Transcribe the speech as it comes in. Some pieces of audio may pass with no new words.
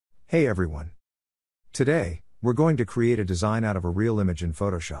Hey everyone! Today, we're going to create a design out of a real image in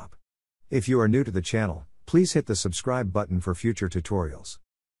Photoshop. If you are new to the channel, please hit the subscribe button for future tutorials.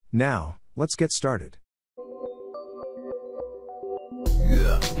 Now, let's get started.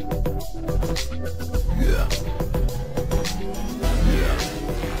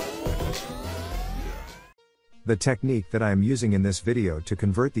 The technique that I am using in this video to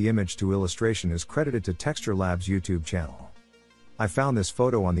convert the image to illustration is credited to 𝗗𝗟𝗨𝗦𝗧 YouTube channel. I found this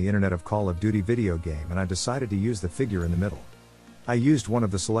photo on the internet of Call of Duty video game and I decided to use the figure in the middle. I used one of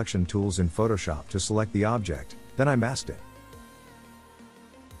the selection tools in Photoshop to select the object, then I masked it.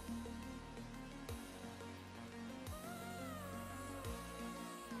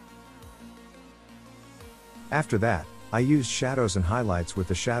 After that, I used shadows and highlights with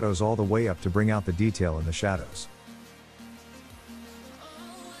the shadows all the way up to bring out the detail in the shadows.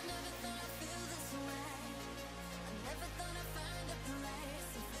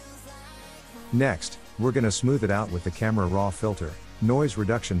 Next, we're gonna smooth it out with the camera raw filter, noise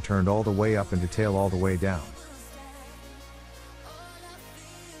reduction turned all the way up and detail all the way down.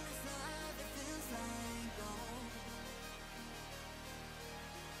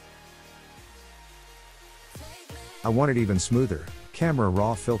 I want it even smoother, camera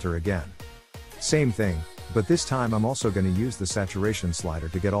raw filter again. Same thing, but this time I'm also gonna use the saturation slider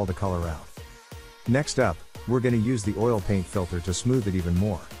to get all the color out. Next up, we're gonna use the oil paint filter to smooth it even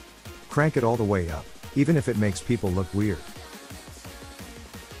more. Crank it all the way up, even if it makes people look weird.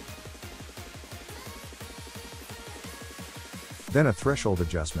 Then a threshold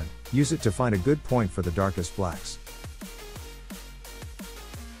adjustment, use it to find a good point for the darkest blacks.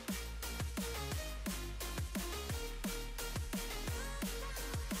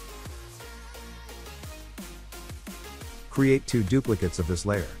 Create two duplicates of this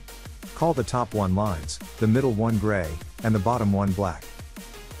layer. Call the top one lines, the middle one gray, and the bottom one black.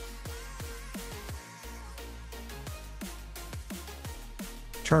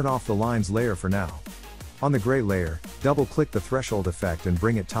 Turn off the lines layer for now. On the gray layer, double-click the threshold effect and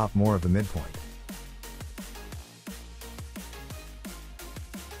bring it top more of the midpoint.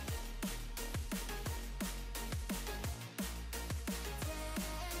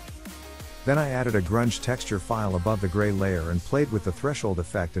 Then I added a grunge texture file above the gray layer and played with the threshold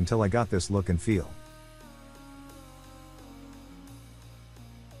effect until I got this look and feel.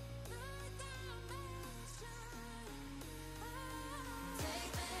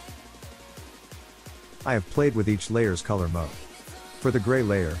 I have played with each layer's color mode. For the gray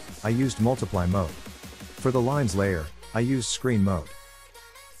layer, I used multiply mode. For the lines layer, I used screen mode.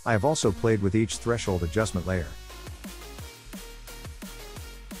 I have also played with each threshold adjustment layer.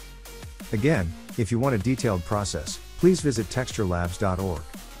 Again, if you want a detailed process, please visit 𝗗𝗟𝗨𝗦𝗧.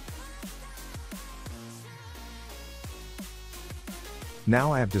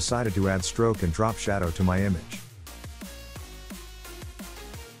 Now I have decided to add stroke and drop shadow to my image.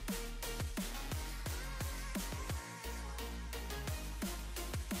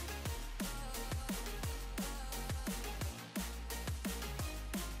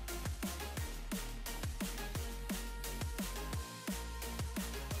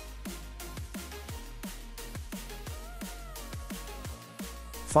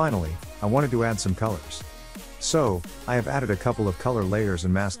 Finally, I wanted to add some colors. So, I have added a couple of color layers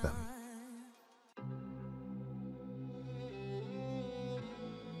and masked them.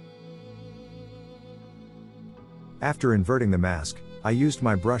 After inverting the mask, I used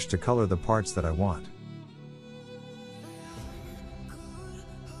my brush to color the parts that I want.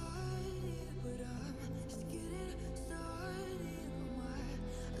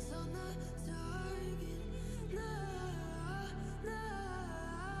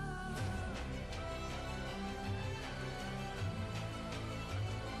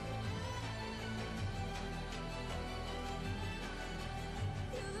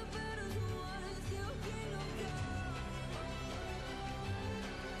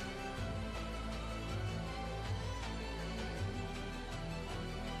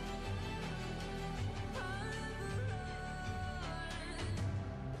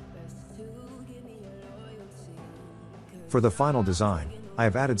 For the final design, I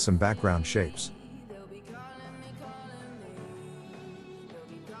have added some background shapes.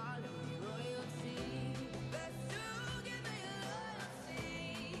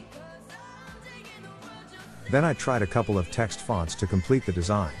 Then I tried a couple of text fonts to complete the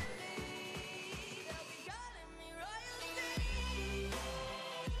design.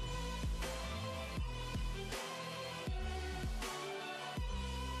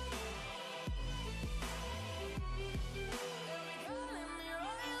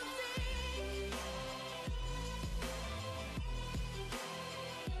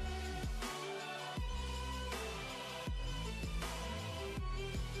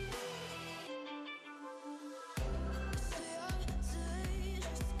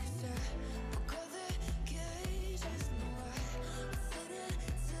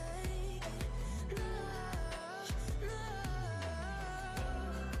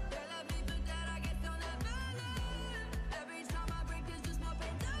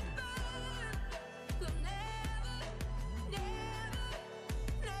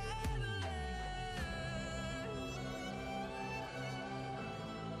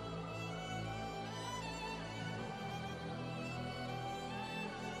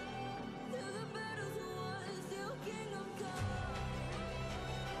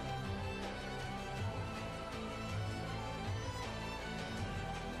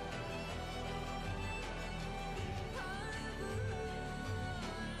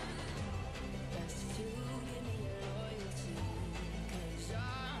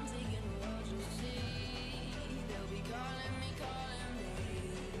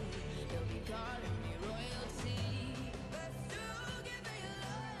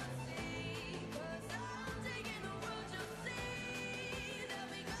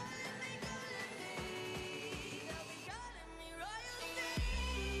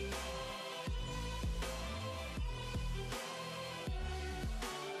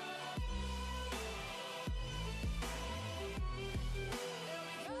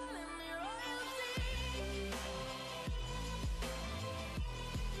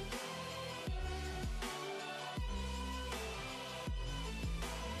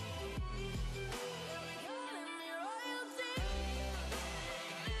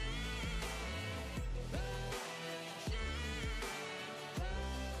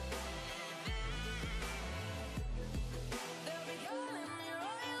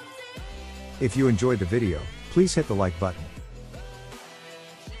 If you enjoyed the video, please hit the like button.